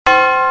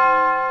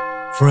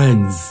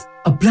Friends,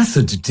 a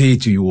blessed day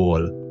to you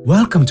all.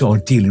 Welcome to our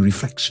daily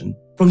reflection.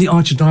 From the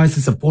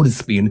Archdiocese of Port of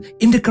Spain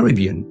in the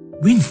Caribbean,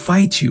 we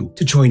invite you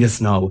to join us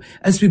now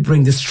as we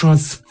bring this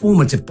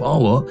transformative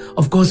power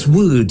of God's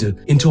Word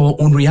into our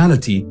own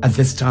reality at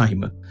this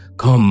time.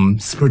 Come,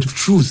 Spirit of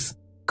Truth.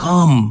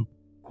 Come,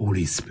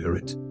 Holy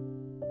Spirit.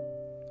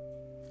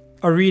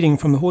 A reading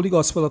from the Holy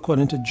Gospel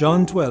according to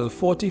John 12,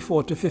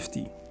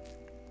 44-50.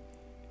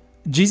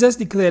 Jesus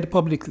declared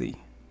publicly,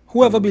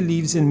 "Whoever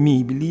believes in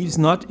me believes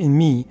not in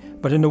me,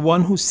 but in the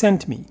one who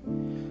sent me.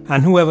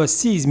 And whoever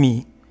sees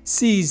me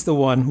sees the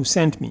one who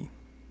sent me.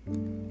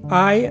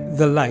 I,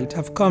 the light,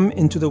 have come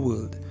into the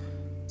world,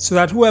 so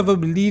that whoever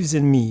believes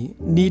in me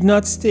need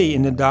not stay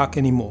in the dark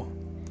anymore.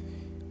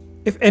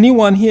 If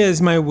anyone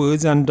hears my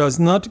words and does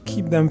not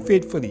keep them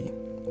faithfully,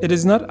 it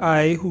is not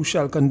I who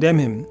shall condemn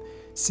him,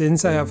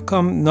 since I have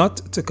come not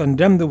to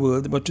condemn the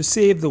world, but to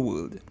save the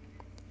world.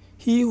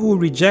 He who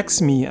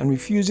rejects me and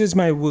refuses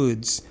my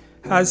words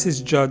has his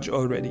judge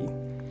already.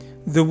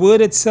 The word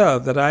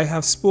itself that I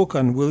have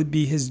spoken will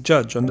be his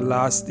judge on the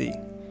last day.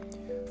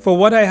 For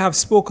what I have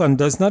spoken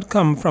does not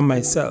come from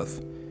myself.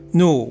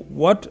 No,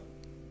 what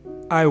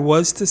I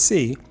was to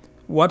say,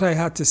 what I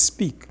had to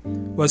speak,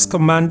 was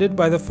commanded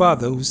by the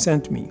Father who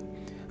sent me.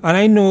 And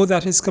I know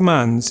that his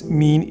commands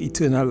mean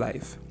eternal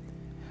life.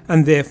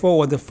 And therefore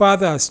what the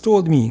Father has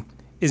told me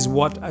is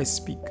what I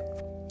speak."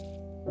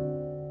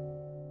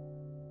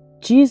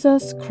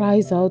 Jesus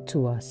cries out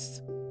to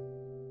us,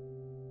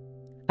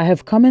 "I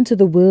have come into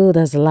the world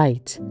as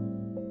light,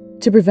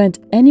 to prevent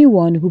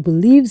anyone who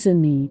believes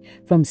in me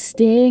from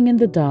staying in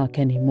the dark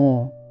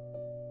anymore."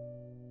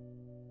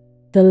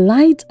 The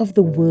light of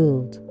the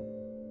world,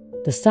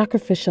 the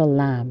sacrificial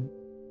lamb,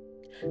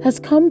 has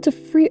come to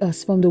free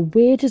us from the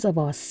wages of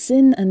our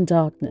sin and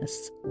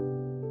darkness.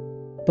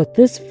 But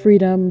this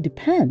freedom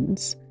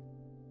depends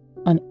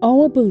on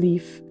our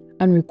belief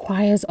and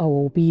requires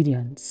our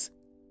obedience.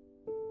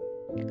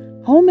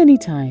 How many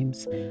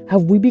times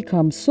have we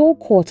become so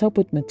caught up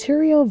with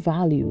material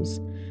values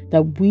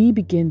that we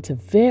begin to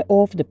veer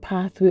off the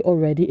pathway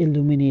already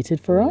illuminated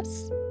for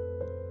us?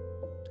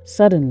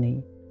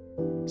 Suddenly,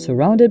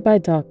 surrounded by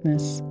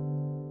darkness,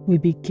 we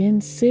begin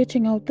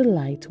searching out the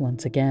light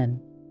once again.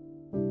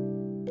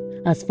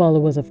 As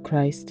followers of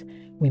Christ,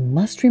 we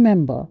must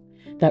remember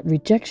that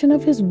rejection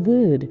of his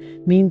word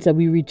means that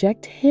we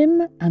reject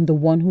him and the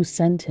one who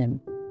sent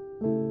him,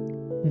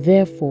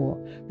 therefore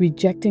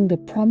rejecting the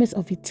promise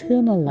of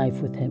eternal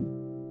life with him.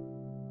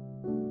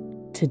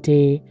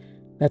 Today,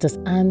 let us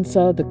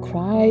answer the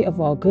cry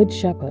of our Good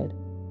Shepherd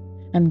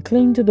and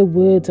cling to the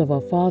words of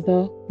our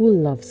Father who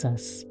loves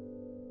us.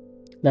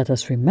 Let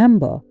us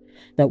remember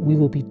that we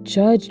will be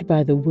judged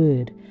by the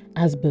word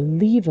as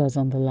believers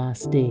on the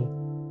last day.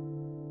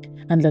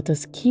 And let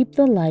us keep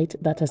the light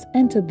that has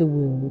entered the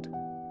world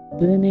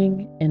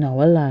burning in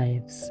our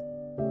lives.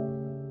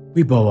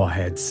 We bow our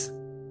heads.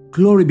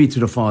 Glory be to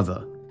the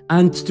Father,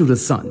 and to the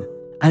Son,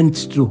 and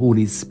to the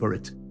Holy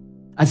Spirit.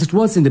 As it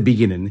was in the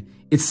beginning,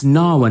 it's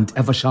now and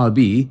ever shall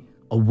be,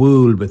 a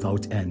world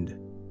without end.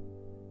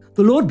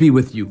 The Lord be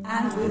with you.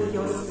 And with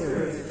your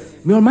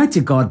spirit. May Almighty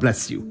God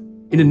bless you.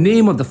 In the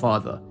name of the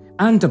Father,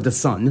 and of the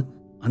Son,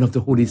 and of the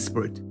Holy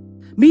Spirit.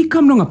 May he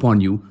come down upon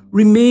you,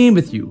 remain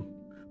with you,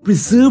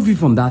 preserve you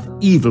from that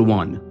evil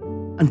one,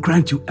 and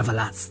grant you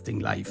everlasting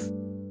life.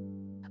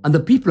 And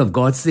the people of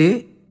God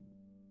say,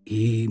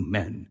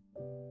 Amen.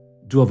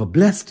 Do have a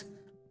blessed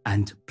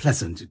and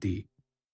pleasant day.